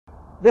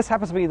This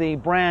happens to be the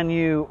brand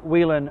new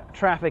Whelen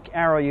traffic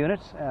arrow unit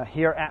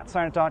here at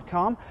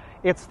SIRENNET.com.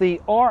 It's the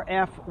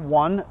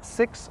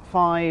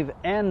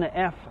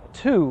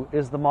RF165NF2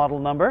 is the model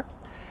number.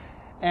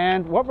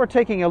 And what we're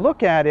taking a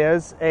look at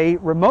is a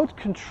remote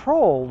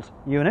controlled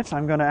unit.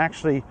 I'm going to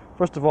actually,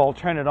 first of all,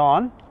 turn it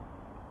on.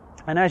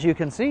 And as you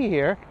can see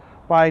here,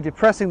 by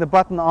depressing the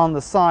button on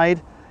the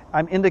side,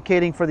 I'm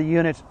indicating for the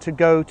unit to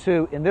go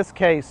to, in this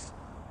case,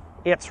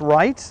 its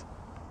right.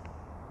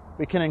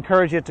 We can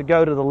encourage it to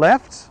go to the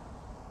left.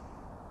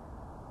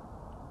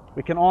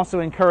 We can also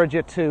encourage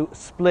it to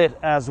split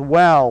as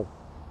well.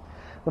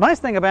 The nice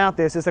thing about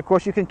this is, of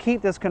course, you can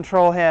keep this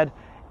control head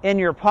in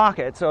your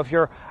pocket. So if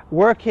you're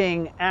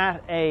working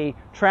at a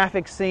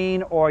traffic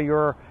scene or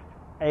you're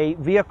a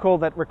vehicle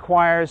that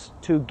requires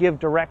to give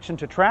direction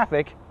to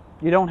traffic,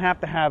 you don't have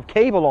to have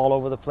cable all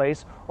over the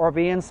place or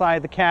be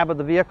inside the cab of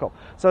the vehicle.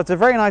 So it's a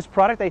very nice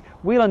product.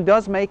 Whelen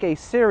does make a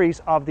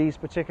series of these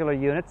particular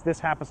units. This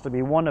happens to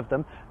be one of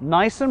them.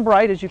 Nice and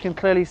bright, as you can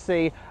clearly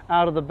see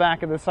out of the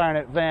back of the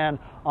SIRENNET van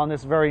on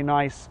this very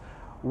nice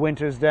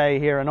winter's day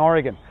here in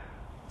Oregon.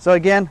 So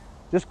again,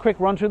 just quick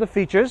run through the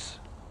features.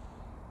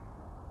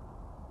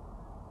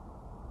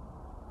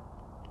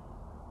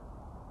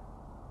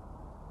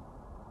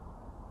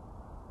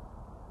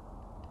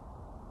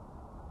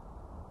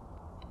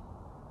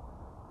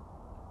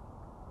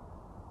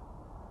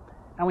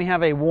 And we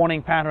have a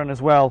warning pattern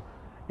as well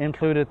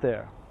included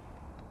there.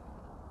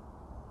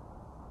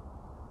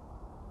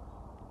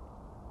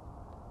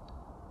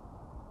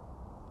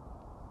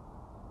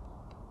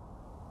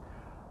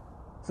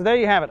 So there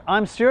you have it.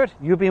 I'm Stuart.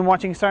 You've been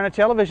watching SIRENNET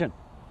Television.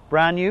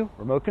 Brand new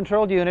remote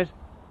controlled unit,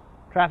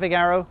 traffic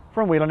arrow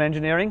from Whelen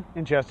Engineering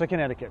in Chester,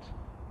 Connecticut.